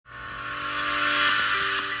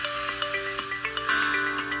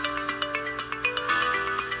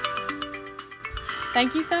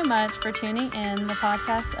Thank you so much for tuning in the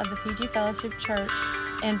podcast of the PG Fellowship Church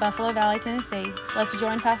in Buffalo Valley, Tennessee. Let's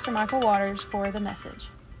join Pastor Michael Waters for the message.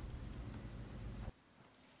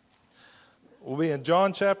 We'll be in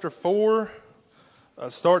John chapter 4,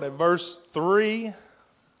 starting at verse 3.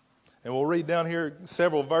 And we'll read down here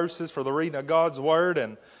several verses for the reading of God's Word.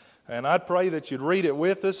 And I'd pray that you'd read it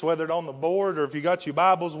with us, whether it's on the board or if you got your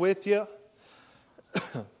Bibles with you.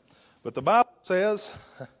 But the Bible says,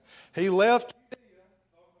 He left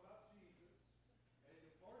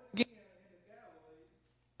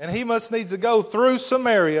and he must needs to go through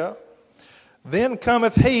Samaria. Then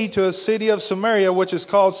cometh he to a city of Samaria, which is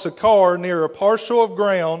called Sychar, near a parcel of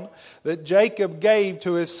ground that Jacob gave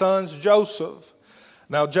to his sons Joseph.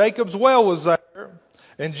 Now Jacob's well was there,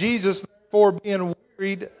 and Jesus, therefore being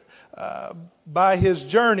wearied by his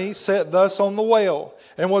journey, sat thus on the well,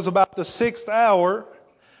 and was about the 6th hour.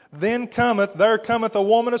 Then there cometh a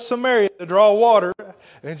woman of Samaria to draw water,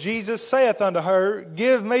 and Jesus saith unto her,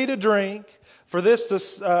 Give me to drink. For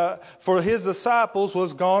his disciples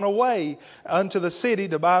was gone away unto the city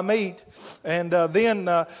to buy meat. And then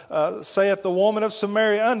saith the woman of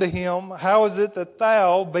Samaria unto him, How is it that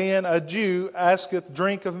thou, being a Jew, asketh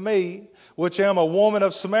drink of me, which am a woman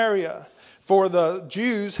of Samaria? For the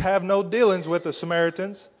Jews have no dealings with the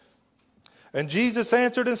Samaritans. And Jesus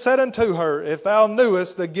answered and said unto her, If thou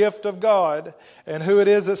knewest the gift of God, and who it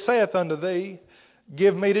is that saith unto thee,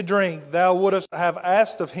 Give me to drink, thou wouldst have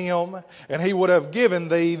asked of him, and he would have given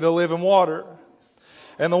thee the living water.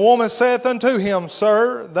 And the woman saith unto him,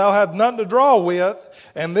 Sir, thou hast nothing to draw with,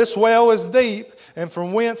 and this well is deep, and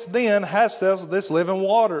from whence then hast thou this living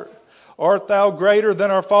water? Art thou greater than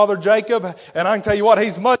our father Jacob? And I can tell you what,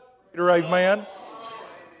 he's much greater, amen.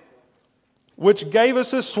 Which gave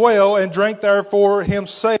us this well, and drank therefore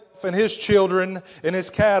himself and his children and his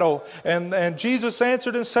cattle. And Jesus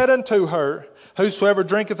answered and said unto her, Whosoever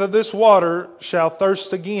drinketh of this water shall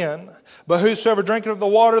thirst again. But whosoever drinketh of the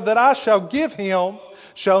water that I shall give him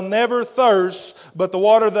shall never thirst. But the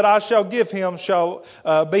water that I shall give him shall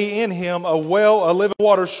be in him a living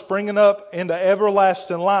water springing up into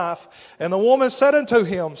everlasting life. And the woman said unto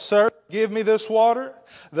him, Sir, give me this water,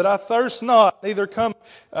 that I thirst not, neither come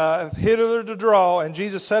hither to draw. And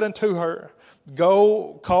Jesus said unto her,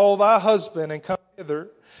 Go, call thy husband, and come hither.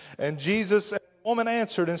 And the woman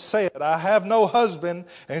answered and said, I have no husband.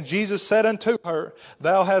 And Jesus said unto her,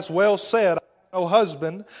 Thou hast well said, I have no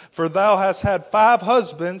husband, for thou hast had 5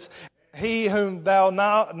 husbands. He whom thou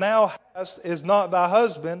now hast is not thy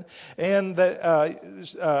husband. And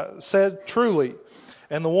said truly.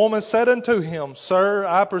 And the woman said unto him, Sir,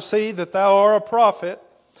 I perceive that thou art a prophet.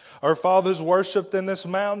 Our fathers worshipped in this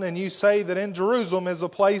mountain, and you say that in Jerusalem is a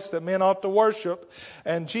place that men ought to worship.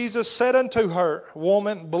 And Jesus said unto her,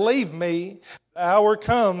 Woman, believe me, the hour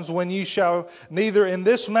comes when you shall neither in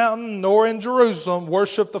this mountain nor in Jerusalem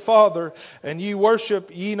worship the Father. And you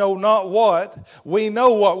worship ye know not what. We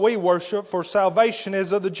know what we worship, for salvation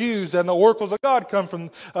is of the Jews, and the oracles of God come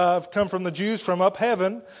from the Jews from up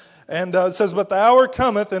heaven. And it says, But the hour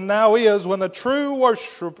cometh, and now is, when the true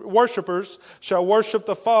worshipers shall worship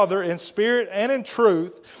the Father in spirit and in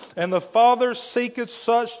truth. And the Father seeketh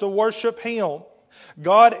such to worship Him.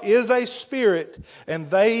 God is a spirit, and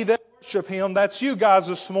they that worship Him, that's you guys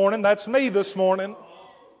this morning, that's me this morning,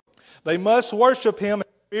 they must worship Him in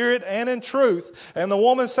spirit and in truth. And the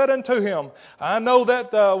woman said unto him, I know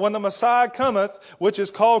that when the Messiah cometh, which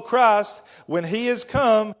is called Christ, when He is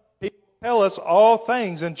come, tell us all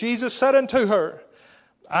things. And Jesus said unto her,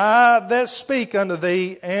 I that speak unto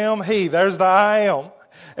thee am He. There's the I am.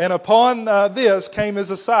 And upon this came His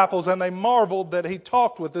disciples, and they marveled that He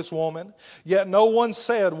talked with this woman. Yet no one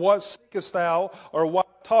said, What seekest thou, or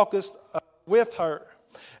what talkest with her?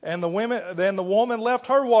 And then the woman left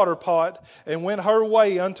her water pot, and went her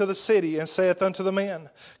way unto the city, and saith unto the men,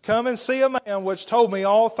 Come and see a man which told me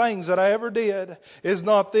all things that I ever did. Is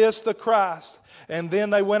not this the Christ? And then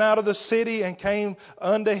they went out of the city and came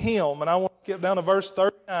unto Him. And I want to get down to verse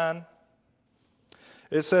 39.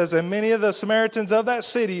 It says, And many of the Samaritans of that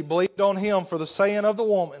city believed on Him for the saying of the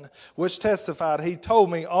woman, which testified, He told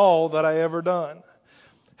me all that I ever done.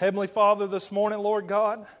 Heavenly Father, this morning, Lord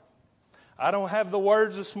God, I don't have the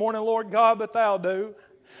words this morning, Lord God, but Thou do.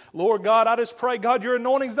 Lord God, I just pray, God, your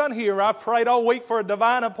anointing's done here. I've prayed all week for a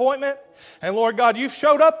divine appointment. And Lord God, you've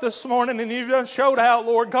showed up this morning and you've done showed out,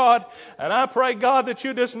 Lord God. And I pray, God, that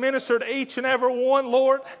you just minister to each and every one,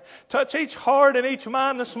 Lord. Touch each heart and each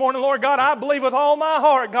mind this morning, Lord God. I believe with all my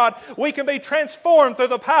heart, God, we can be transformed through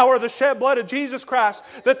the power of the shed blood of Jesus Christ.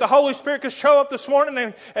 That the Holy Spirit could show up this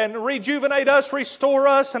morning and rejuvenate us, restore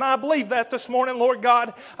us. And I believe that this morning, Lord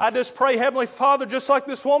God. I just pray, Heavenly Father, just like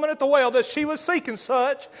this woman at the well, that she was seeking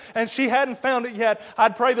such and she hadn't found it yet.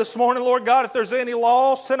 I'd pray this morning, Lord God, if there's any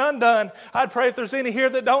lost and undone, I'd pray if there's any here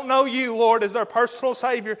that don't know you, Lord, as their personal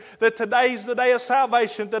Savior, that today's the day of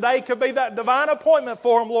salvation. Today could be that divine appointment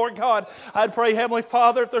for them, Lord God. I'd pray, Heavenly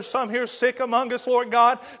Father, if there's some here sick among us, Lord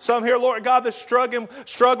God, some here, Lord God, that's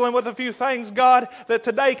struggling with a few things, God, that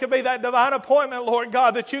today could be that divine appointment, Lord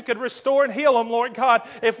God, that you could restore and heal them, Lord God,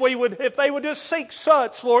 if they would just seek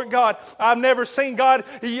such, Lord God. I've never seen, God,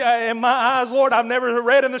 in my eyes, Lord, I've never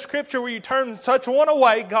read in the Scripture where you turn such one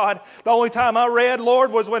away, God. The only time I read,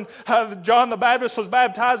 Lord, was when John the Baptist was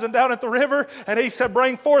baptizing down at the river, and he said,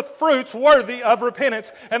 bring forth fruits worthy of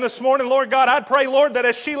repentance. And this morning, Lord God, I'd pray, Lord, that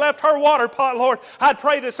as she left her water pot, Lord, I'd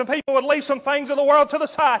pray that some people would leave some things of the world to the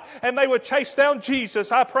side, and they would chase down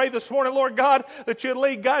Jesus. I pray this morning, Lord God, that you'd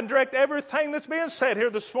lead, God, and direct everything that's being said here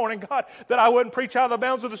this morning, God, that I wouldn't preach out of the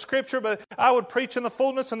bounds of the Scripture, but I would preach in the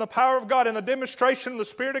fullness and the power of God, in the demonstration of the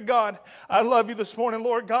Spirit of God. I love you this morning,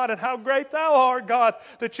 Lord God, and how great thou art, God,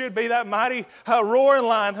 that you'd be that mighty roaring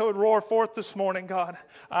lion who would roar forth this morning, God.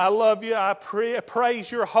 I love you. I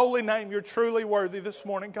praise your holy name. You're truly worthy this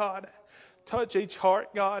morning, God. Touch each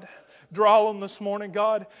heart, God. Draw them this morning,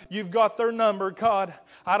 God. You've got their number, God.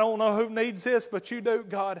 I don't know who needs this, but you do,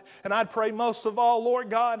 God. And I'd pray most of all, Lord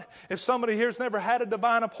God, if somebody here's never had a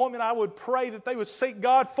divine appointment, I would pray that they would seek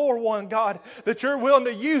God for one, God, that you're willing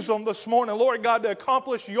to use them this morning, Lord God, to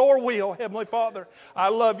accomplish your will, Heavenly Father. I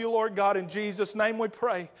love you, Lord God. In Jesus' name we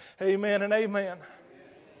pray. Amen and amen.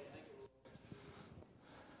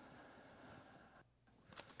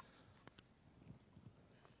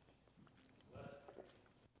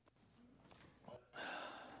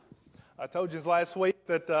 I told you last week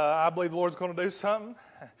that I believe the Lord's going to do something.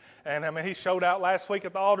 And I mean, He showed out last week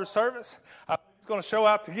at the altar service. I believe He's going to show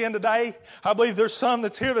out again today. I believe there's some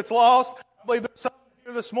that's here that's lost. I believe there's some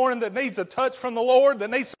here this morning that needs a touch from the Lord,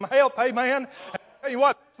 that needs some help. Amen. And I tell you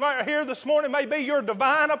what, right here this morning may be your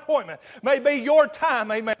divine appointment. May be your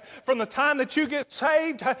time, amen. From the time that you get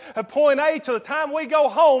saved, point A, to the time we go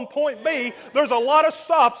home, point B, there's a lot of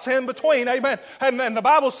stops in between, amen. And the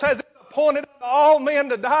Bible says it's appointed to all men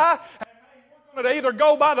to die. To either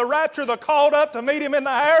go by the rapture, the called up to meet Him in the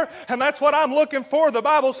air, and that's what I'm looking for. The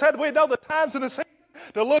Bible said we know the times and the seasons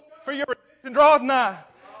to look for your redemption draweth nigh.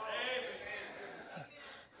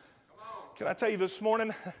 Can I tell you this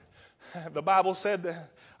morning, the Bible said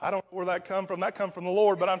that, I don't know where that come from. That come from the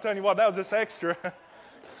Lord, but I'm telling you what, that was just extra.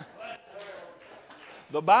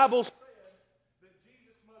 The Bible said that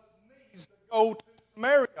Jesus must needs to go to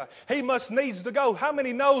Samaria. He must needs to go. How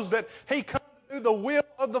many knows that He comes to do the will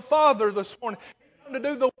of the Father this morning? He comes to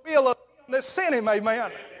do the will of Him that sent Him,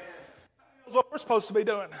 amen. That's what we're supposed to be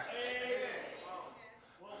doing. I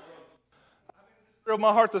filled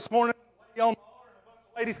my heart this morning.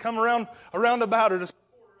 Ladies come around about her to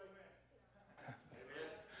support her,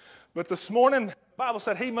 amen. But this morning, the Bible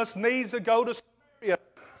said He must needs to go to Samaria.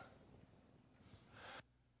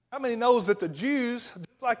 How many knows that the Jews,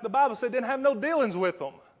 just like the Bible said, didn't have no dealings with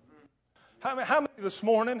them? How many this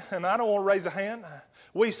morning, and I don't want to raise a hand,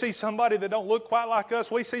 we see somebody that don't look quite like us,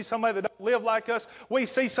 we see somebody that don't live like us, we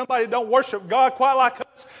see somebody that don't worship God quite like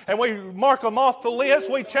us, and we mark them off the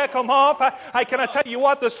list, we check them off. Can I tell you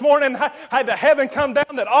what, this morning, had the heaven come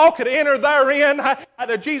down that all could enter therein,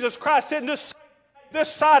 that Jesus Christ didn't just say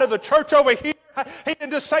this side of the church over here, He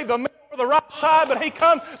didn't just say the middle or the right side, but He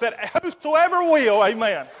come that whosoever will,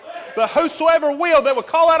 amen, the whosoever will that will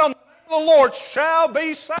call out on the name of the Lord shall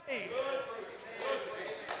be saved.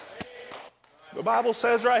 The Bible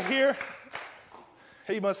says right here,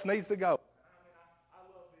 He must needs to go.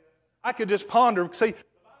 I could just ponder. See, the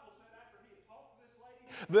Bible said after He had talked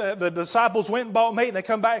to this lady, the disciples went and bought meat, and they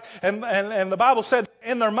come back, and the Bible said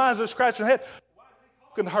in their minds they're scratching their head, why is He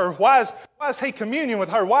talking to her? Why is He communing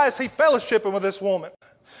with her? Why is He fellowshipping with this woman?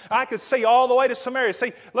 I could see all the way to Samaria.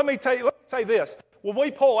 See, let me say this. When we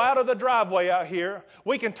pull out of the driveway out here,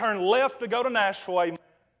 we can turn left to go to Nashville, amen.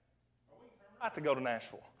 Or we can turn right to go to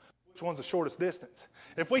Nashville. Which one's the shortest distance?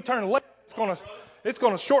 If we turn left, it's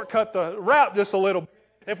going to shortcut the route just a little bit.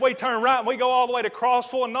 If we turn right and we go all the way to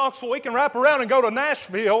Crossville and Knoxville, we can wrap around and go to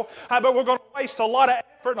Nashville. But we're going to waste a lot of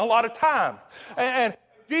effort and a lot of time. And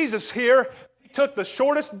Jesus here, He took the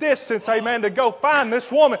shortest distance, amen, to go find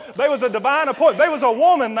this woman. There was a divine appointment. There was a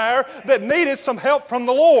woman there that needed some help from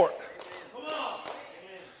the Lord.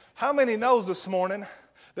 How many knows this morning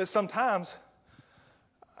that sometimes,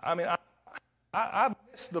 I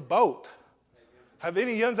missed the boat. Have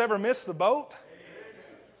any of you ever missed the boat?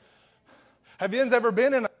 Have you ever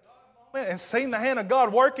been in a moment and seen the hand of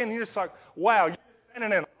God working, and you're just like, wow, you're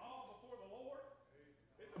standing in awe before the Lord?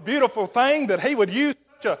 It's a beautiful thing that He would use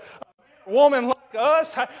such a woman like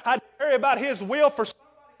us. I care about His will for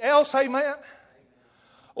somebody else, amen?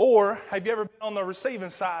 Or have you ever been on the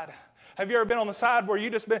receiving side? Have you ever been on the side where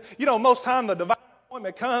you just been, most time the divine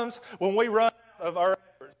appointment comes when we run out of our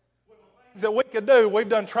efforts. Things that we could do, we've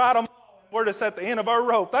done tried them all, we're just at the end of our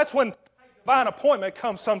rope. That's when divine appointment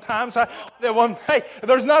comes sometimes. Hey,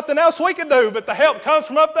 there's nothing else we can do, but the help comes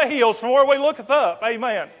from up the hills, from where we looketh up.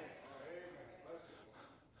 Amen.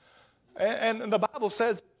 And the Bible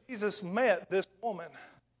says that Jesus met this woman.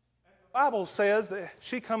 The Bible says that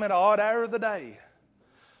she come at an odd hour of the day.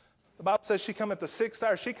 The Bible says she come at the 6th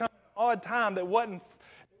hour. She come at an odd time that wasn't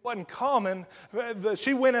common.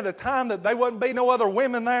 She went at a time that there wouldn't be no other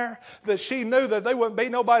women there, that she knew that there wouldn't be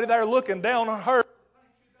nobody there looking down on her.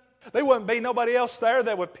 There wouldn't be nobody else there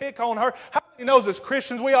that would pick on her. How many knows as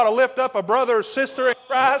Christians we ought to lift up a brother or sister in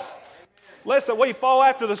Christ? Lest that we fall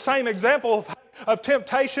after the same example of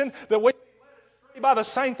temptation, that we by the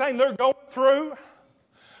same thing they're going through.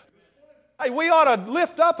 Hey, we ought to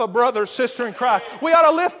lift up a brother or sister in Christ. We ought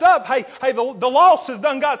to lift up, the lost has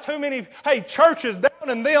done got too many, churches down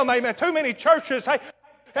in them, amen. Too many churches,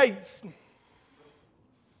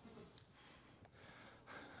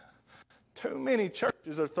 too many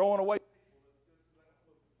churches are throwing away.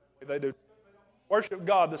 They do worship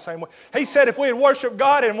God the same way. He said if we had worshiped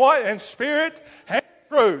God in what? In spirit and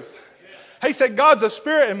truth. He said God's a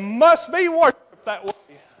spirit and must be worshipped that way.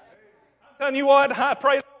 I'm telling you what, I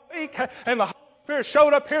prayed all week and the Holy Spirit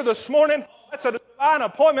showed up here this morning. That's a divine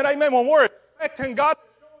appointment, amen, when we're expecting God to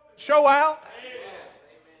show out.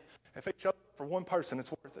 If He showed up for one person,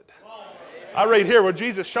 it's worth it. I read here where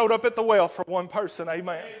Jesus showed up at the well for one person,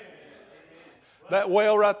 amen. That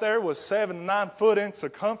well right there was 7 to 9 foot in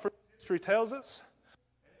circumference, history tells us.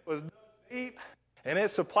 It was deep, and it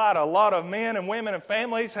supplied a lot of men and women and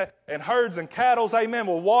families and herds and cattle, amen,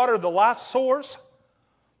 with water, the life source.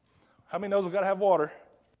 How many knows we've got to have water?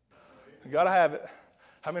 We've got to have it.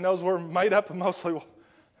 How many knows we're made up of mostly water?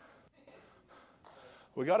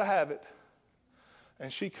 We've got to have it.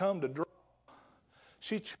 And she come to draw.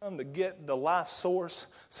 She come to get the life source,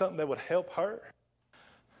 something that would help her.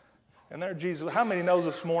 And there Jesus, how many knows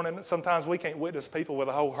this morning that sometimes we can't witness people with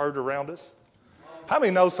a whole herd around us? How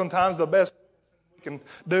many knows sometimes the best we can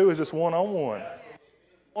do is just one-on-one?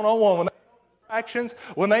 One-on-one. When they ain't no distractions,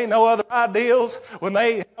 when they ain't no other ideals, when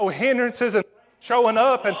they ain't no hindrances and showing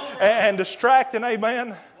up and distracting,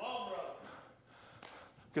 amen?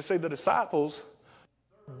 Because see, the disciples,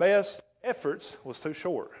 their best efforts was too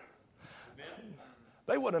short.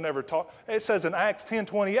 They would have never talked. It says in Acts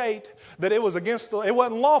 10:28 that it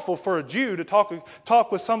wasn't lawful for a Jew to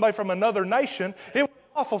talk with somebody from another nation. It was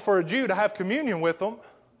lawful for a Jew to have communion with them.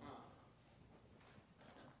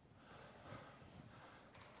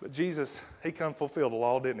 But Jesus, He come fulfill the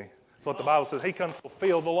law, didn't He? That's what the Bible says. He come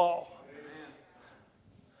fulfill the law.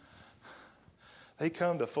 He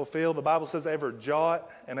come to fulfill, the Bible says, every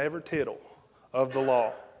jot and every tittle of the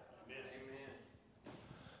law.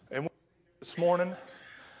 And this morning,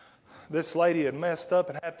 this lady had messed up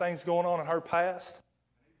and had things going on in her past,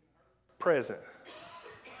 present.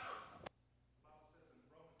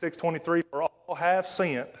 6:23, for all have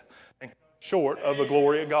sinned and come short of the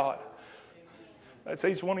glory of God. That's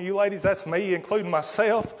each one of you ladies. That's me, including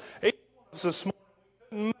myself. Each one of us this morning,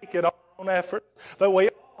 we couldn't make it on our own effort, but we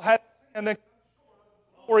all had sinned and come short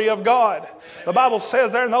of the glory of God. The Bible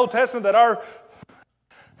says there in the Old Testament that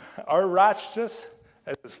our righteousness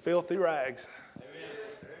is as filthy rags.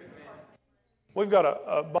 We've got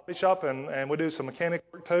a body shop and we do some mechanic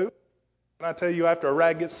work too. And I tell you, after a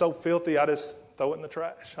rag gets so filthy, I just throw it in the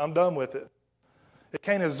trash. I'm done with it. It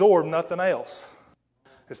can't absorb nothing else.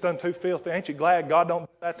 It's done too filthy. Ain't you glad God don't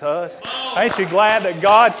do that to us? Ain't you glad that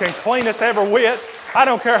God can clean us every whit? I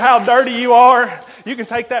don't care how dirty you are. You can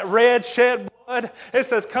take that red shed blood. It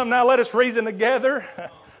says, come now, let us reason together.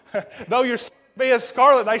 Though your sins be as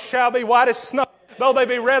scarlet, they shall be white as snow. Though they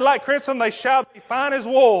be red like crimson, they shall be fine as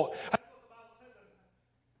wool.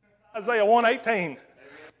 Isaiah 1:18.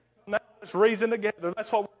 Now let's reason together. That's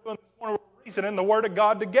what we're doing this morning. We're reasoning the Word of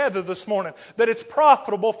God together this morning. That it's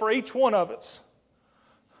profitable for each one of us.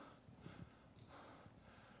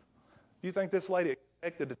 Do you think this lady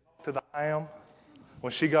expected to talk to the I am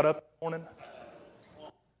when she got up this morning?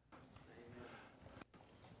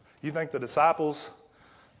 You think the disciples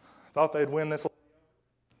thought they'd win this?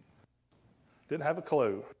 Didn't have a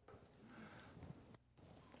clue.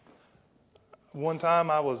 One time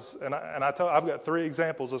I've got 3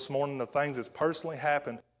 examples this morning of things that's personally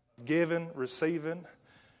happened: giving, receiving,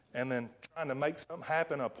 and then trying to make something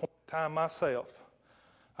happen at a point in time myself.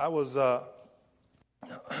 I was,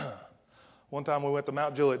 one time we went to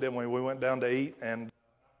Mount Juliet, didn't we? We went down to eat, and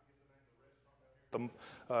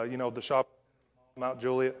the shop, Mount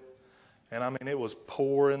Juliet, and I mean, it was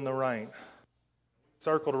pouring the rain.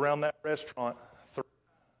 Circled around that restaurant,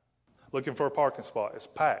 looking for a parking spot. It's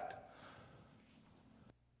packed.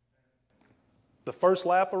 The first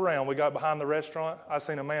lap around, we got behind the restaurant, I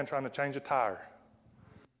seen a man trying to change a tire.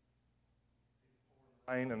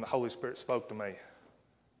 And the Holy Spirit spoke to me.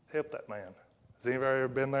 Help that man. Has anybody ever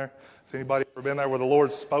been there? Has anybody ever been there where the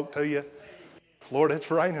Lord spoke to you? Lord, it's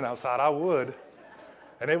raining outside. I would.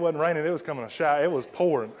 And it wasn't raining. It was coming a shower. It was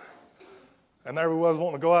pouring. And there we was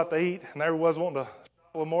wanting to go out to eat. And there we was wanting to shop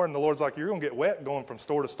a little more. And the Lord's like, you're going to get wet going from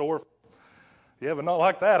store to store. Yeah, but not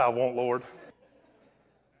like that, I won't, Lord.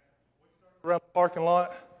 Around the parking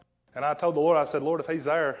lot. And I told the Lord, I said, Lord, if he's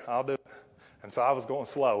there, I'll do it. And so I was going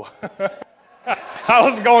slow. I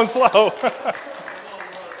was going slow.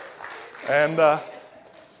 And as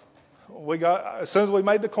soon as we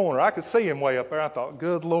made the corner, I could see him way up there. I thought,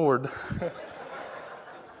 good Lord.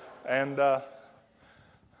 And how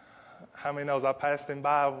many knows I passed him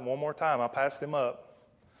by one more time? I passed him up.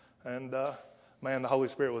 And man, the Holy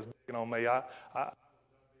Spirit was digging on me. I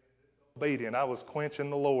obedient. I was quenching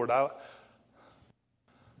the Lord.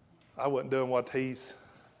 I wasn't doing what he's...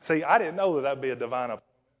 See, I didn't know that would be a divine appointment.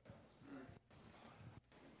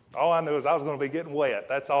 All I knew is I was going to be getting wet.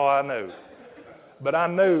 That's all I knew. But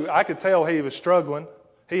I could tell he was struggling.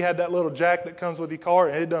 He had that little jack that comes with your car,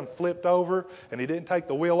 and it done flipped over, and he didn't take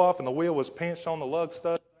the wheel off, and the wheel was pinched on the lug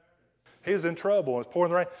stud. He was in trouble, and it was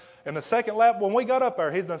pouring the rain. And the second lap, when we got up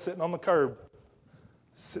there, he's done sitting on the curb,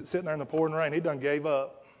 sitting there in the pouring rain. He done gave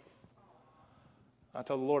up. I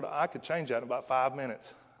told the Lord I could change that in about 5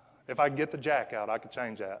 minutes. If I could get the jack out, I could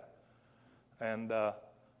change that. And I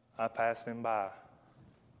passed him by.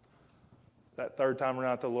 That third time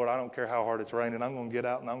around, I told the Lord, I don't care how hard it's raining. I'm going to get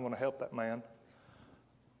out and I'm going to help that man.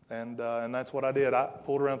 And that's what I did. I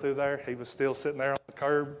pulled around through there. He was still sitting there on the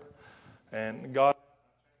curb. And God,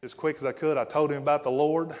 as quick as I could, I told him about the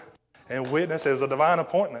Lord and witnessed it was a divine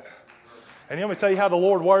appointment. And you want me to tell you how the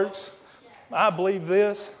Lord works? I believe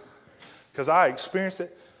this because I experienced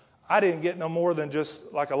it. I didn't get no more than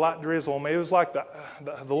just like a light drizzle on me. It was like the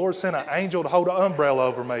Lord sent an angel to hold an umbrella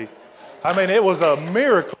over me. I mean, it was a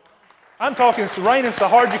miracle. I'm talking it's raining so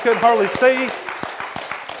hard you couldn't hardly see.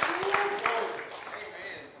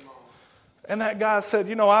 And that guy said,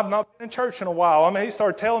 I've not been in church in a while. I mean, he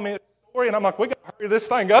started telling me a story, and I'm like, we got to hurry this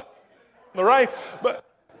thing up in the rain.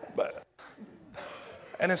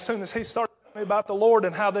 And as soon as he started telling me about the Lord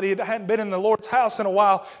and how that he hadn't been in the Lord's house in a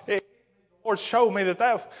while, the Lord showed me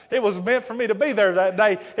that it was meant for me to be there that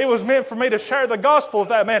day. It was meant for me to share the gospel with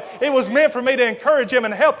that man. It was meant for me to encourage him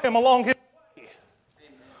and help him along his way.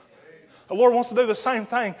 The Lord wants to do the same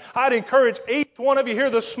thing. I'd encourage each one of you here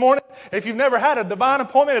this morning, if you've never had a divine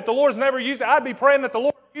appointment, if the Lord's never used it, I'd be praying that the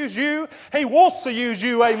Lord use you. He wants to use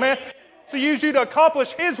you, amen. He wants to use you to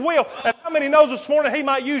accomplish His will. And how many knows this morning He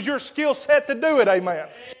might use your skill set to do it, amen.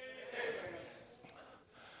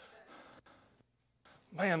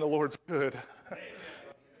 Man, the Lord's good.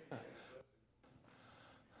 The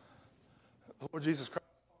Lord Jesus Christ,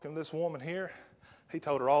 and this woman here, He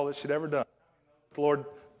told her all that she'd ever done. The Lord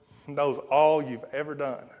knows all you've ever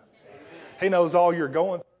done. Amen. He knows all you're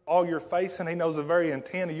going, all you're facing. He knows the very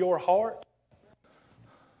intent of your heart.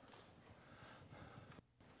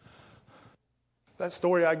 That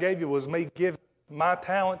story I gave you was me giving my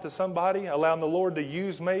talent to somebody, allowing the Lord to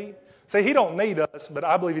use me. See, He don't need us, but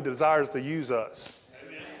I believe He desires to use us.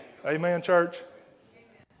 Amen, Amen, church?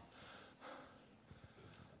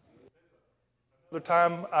 Another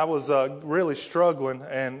time I was really struggling,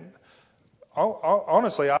 and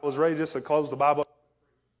honestly, I was ready just to close the Bible.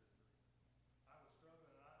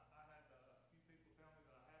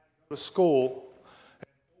 To school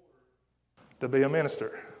to be a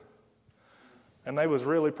minister. And they was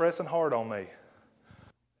really pressing hard on me.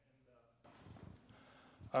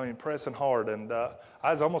 I mean, pressing hard. And I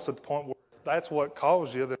was almost at the point where if that's what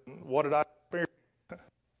caused you, then what did I experience?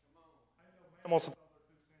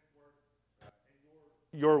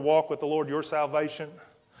 Your walk with the Lord, your salvation.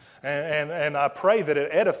 And I pray that it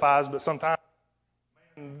edifies, but sometimes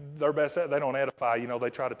their best, they don't edify. They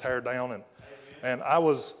try to tear down. And I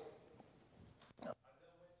was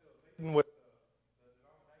with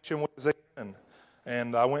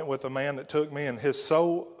And I went with a man that took me, and his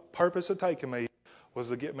sole purpose of taking me was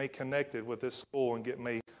to get me connected with this school and get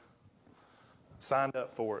me signed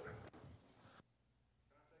up for it.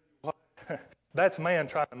 That's man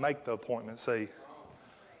trying to make the appointment, see.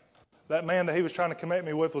 That man that he was trying to connect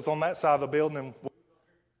me with was on that side of the building, and we walked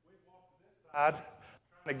to this side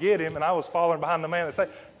trying to get him, and I was following behind the man that said,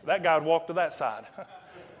 that guy would walk to that side.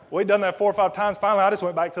 We'd done that 4 or 5 times. Finally, I just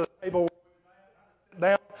went back to the table, sit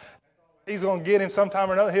down. He's going to get him sometime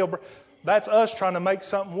or another. That's us trying to make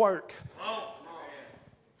something work.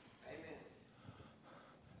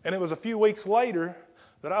 And it was a few weeks later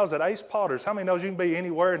that I was at Ace Potter's. How many knows you can be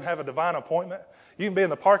anywhere and have a divine appointment? You can be in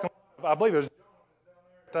the parking lot. I believe it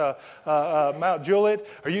was Mount Juliet,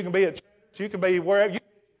 or you can be at church. You can be wherever. You can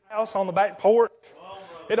be at your house on the back porch.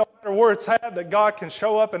 It don't matter where it's at, that God can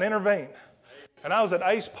show up and intervene. And I was at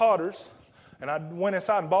Ace Potter's, and I went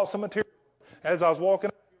inside and bought some material. As I was walking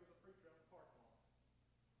up,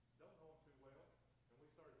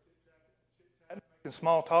 making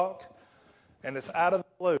small talk, and it's out of the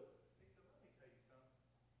blue.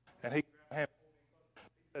 And he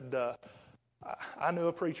said, I knew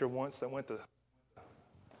a preacher once that went to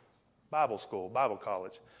Bible school, Bible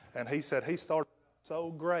college, and he said he started out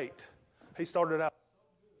so great. He started out so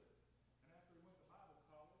good. And after he went to Bible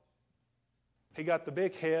college, he got the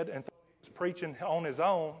big head and thought he was preaching on his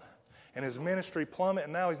own, and his ministry plummeted,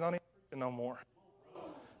 and now he's not even preaching no more.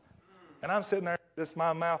 And I'm sitting there,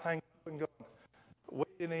 my mouth hanging up and going, we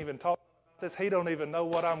didn't even talk about this. He don't even know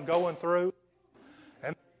what I'm going through.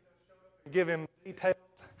 And give him details.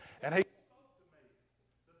 And he spoke to me.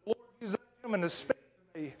 The Lord used him to speak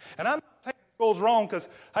to me. And I'm not saying school's wrong because,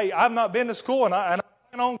 hey, I've not been to school and I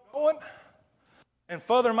plan on going and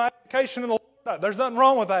further my education in the Lord. There's nothing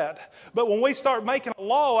wrong with that. But when we start making a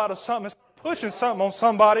law out of something and start pushing something on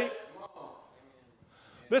somebody,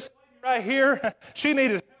 this lady right here, she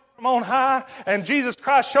needed help from on high, and Jesus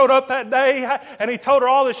Christ showed up that day and he told her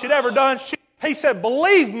all that she'd ever done. He said,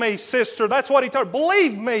 believe me, sister. That's what he told her.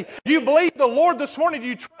 Believe me. Do you believe the Lord this morning? Do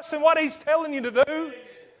you trust in what he's telling you to do?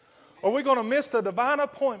 Are we going to miss the divine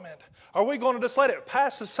appointment? Are we going to just let it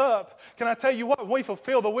pass us up? Can I tell you what? When we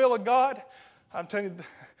fulfill the will of God, I'm telling you,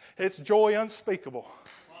 it's joy unspeakable.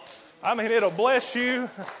 I mean, it'll bless you.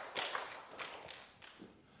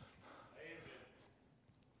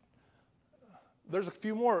 There's a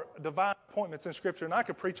few more divine appointments in Scripture, and I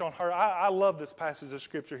could preach on her. I love this passage of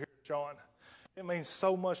Scripture here, John. It means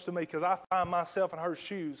so much to me because I find myself in her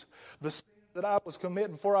shoes. The sin that I was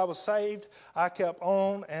committing before I was saved, I kept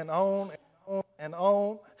on and on and on and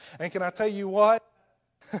on. And can I tell you what?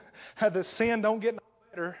 The sin don't get no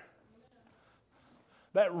better.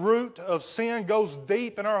 That root of sin goes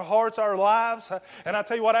deep in our hearts, our lives. And I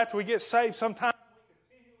tell you what, after we get saved, sometimes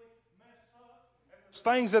we continually mess up. And there's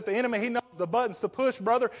things that the enemy, he knows the buttons to push,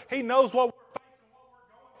 brother. He knows what we're facing, what we're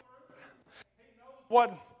going through. He knows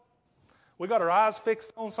what we got our eyes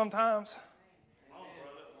fixed on sometimes.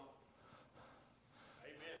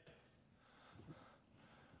 Amen.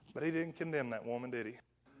 But he didn't condemn that woman, did he?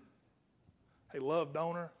 He loved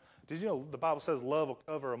on her. Did you know the Bible says love will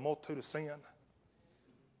cover a multitude of sin?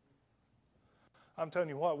 I'm telling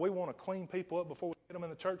you what, we want to clean people up before we get them in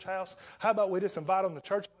the church house. How about we just invite them to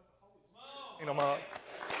church and clean them up?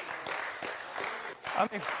 I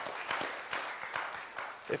mean,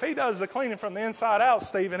 if he does the cleaning from the inside out,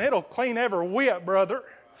 Stephen, it'll clean every whit, brother.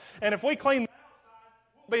 And if we clean the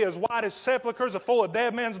outside, we'll be as white as sepulchres, full of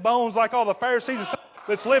dead men's bones like all the Pharisees and stuff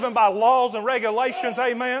that's living by laws and regulations.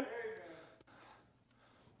 Amen.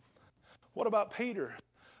 What about Peter?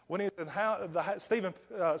 When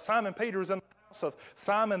Simon Peter was in the house of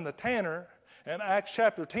Simon the tanner in Acts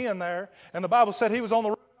chapter 10 there, and the Bible said he was on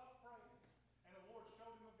the rooftop praying, and the Lord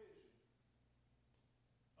showed him a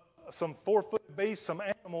vision. Some 4-foot beasts, some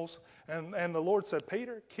animals, and the Lord said,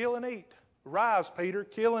 Peter, kill and eat. Rise, Peter,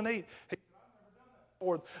 kill and eat. He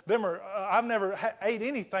said, I've never ate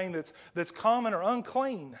anything that's common or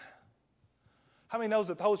unclean. How many knows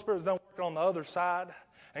that the Holy Spirit is done working on the other side?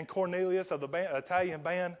 And Cornelius of the Italian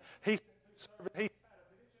band, he sent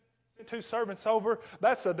 2 servants over.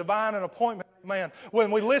 That's a divine appointment, man.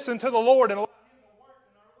 When we listen to the Lord and allow him to work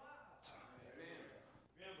in our lives.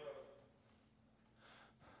 Amen.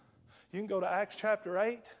 You can go to Acts chapter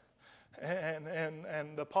 8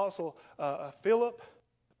 and the apostle Philip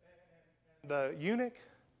and the eunuch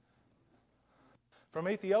from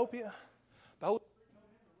Ethiopia. The Holy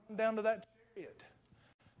Spirit went down to that chariot.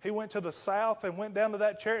 He went to the south and went down to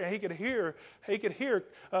that chariot, and he could hear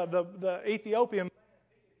the Ethiopian man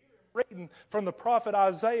reading from the prophet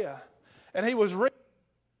Isaiah. And he was reading,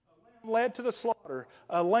 a lamb led to the slaughter,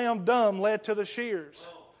 a lamb dumb led to the shears.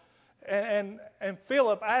 And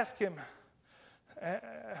Philip asked him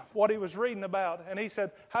what he was reading about. And he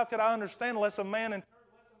said, how could I understand unless a man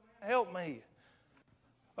help me?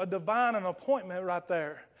 A divine appointment right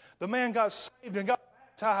there. The man got saved and got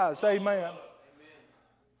baptized. Amen.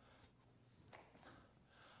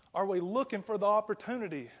 Are we looking for the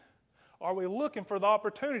opportunity? Are we looking for the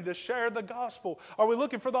opportunity to share the gospel? Are we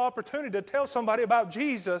looking for the opportunity to tell somebody about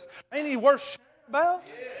Jesus? Ain't he worth sharing about?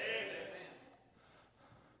 Yes.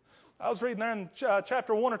 I was reading there in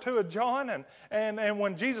chapter 1 or 2 of John, and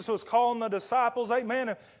when Jesus was calling the disciples, amen,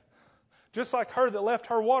 and just like her that left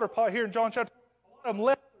her water pot here in John chapter 1, a lot of them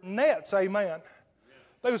left their nets, amen.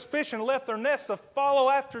 They was fishing and left their nets to follow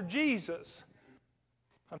after Jesus.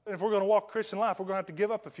 If we're going to walk Christian life, we're going to have to give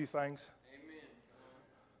up a few things. Amen.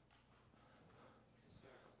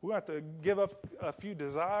 We're going to have to give up a few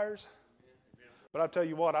desires. But I tell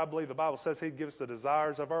you what, I believe the Bible says He'd give us the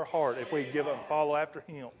desires of our heart if we give up and follow after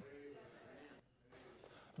Him.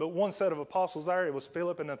 But one set of apostles there, it was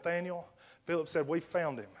Philip and Nathaniel. Philip said, we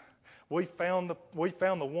found him. We found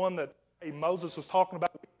the one that Moses was talking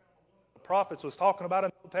about, the prophets was talking about in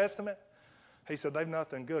the Old Testament. He said, they've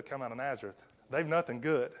nothing good come out of Nazareth. They've nothing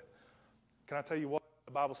good. Can I tell you what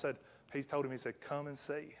the Bible said? He told him, he said, come and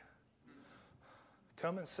see.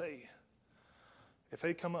 Come and see. If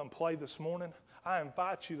he'd come up and play this morning, I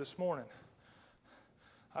invite you this morning.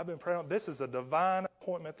 I've been praying. This is a divine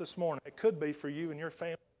appointment this morning. It could be for you and your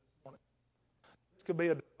family this morning. This could be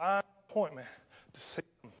a divine appointment to see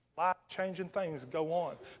some life-changing things go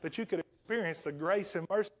on, that you could experience the grace and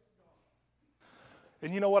mercy.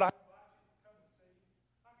 And you know what? I can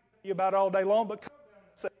tell you about it all day long, but come down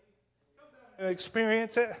and see. Come down and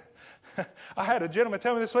experience it. I had a gentleman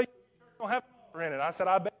tell me this week, you don't have water in it. I said,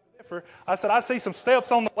 I bet. I said, I see some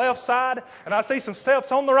steps on the left side, and I see some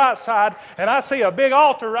steps on the right side, and I see a big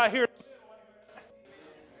altar right here.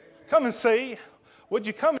 Come and see. Would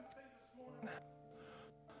you come and see this morning?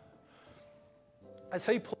 As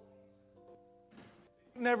He plays.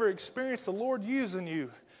 You've never experienced the Lord using you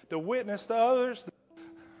to witness to others,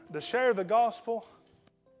 to share the gospel.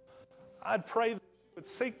 I'd pray that you would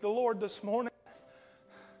seek the Lord this morning.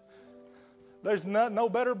 There's no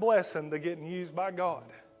better blessing than getting used by God.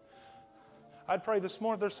 I'd pray this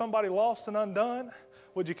morning, if there's somebody lost and undone,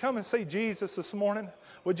 would you come and see Jesus this morning?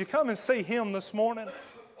 Would you come and see Him this morning?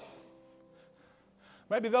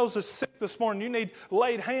 Maybe those that are sick this morning, you need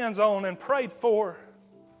laid hands on and prayed for.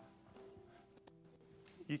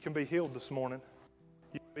 You can be healed this morning.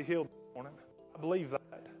 You can be healed this morning. I believe that.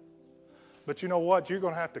 But you know what? You're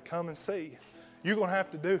going to have to come and see. You're going to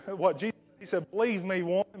have to do what Jesus He said, believe me,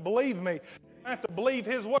 woman, believe me. You're going to have to believe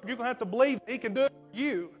His word. You're going to have to believe He can do it for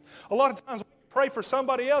you. A lot of times we pray for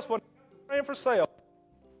somebody else, but we're praying for self.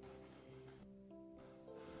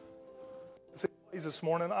 This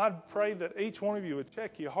morning, I'd pray that each one of you would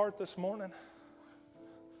check your heart this morning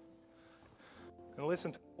and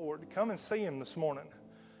listen to the Lord. Come and see Him this morning.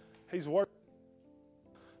 He's working.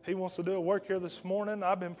 He wants to do a work here this morning.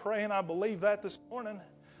 I've been praying. I believe that this morning.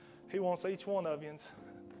 He wants each one of you,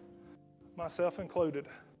 myself included.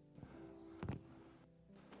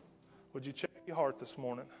 Would you check your heart this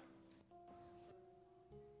morning?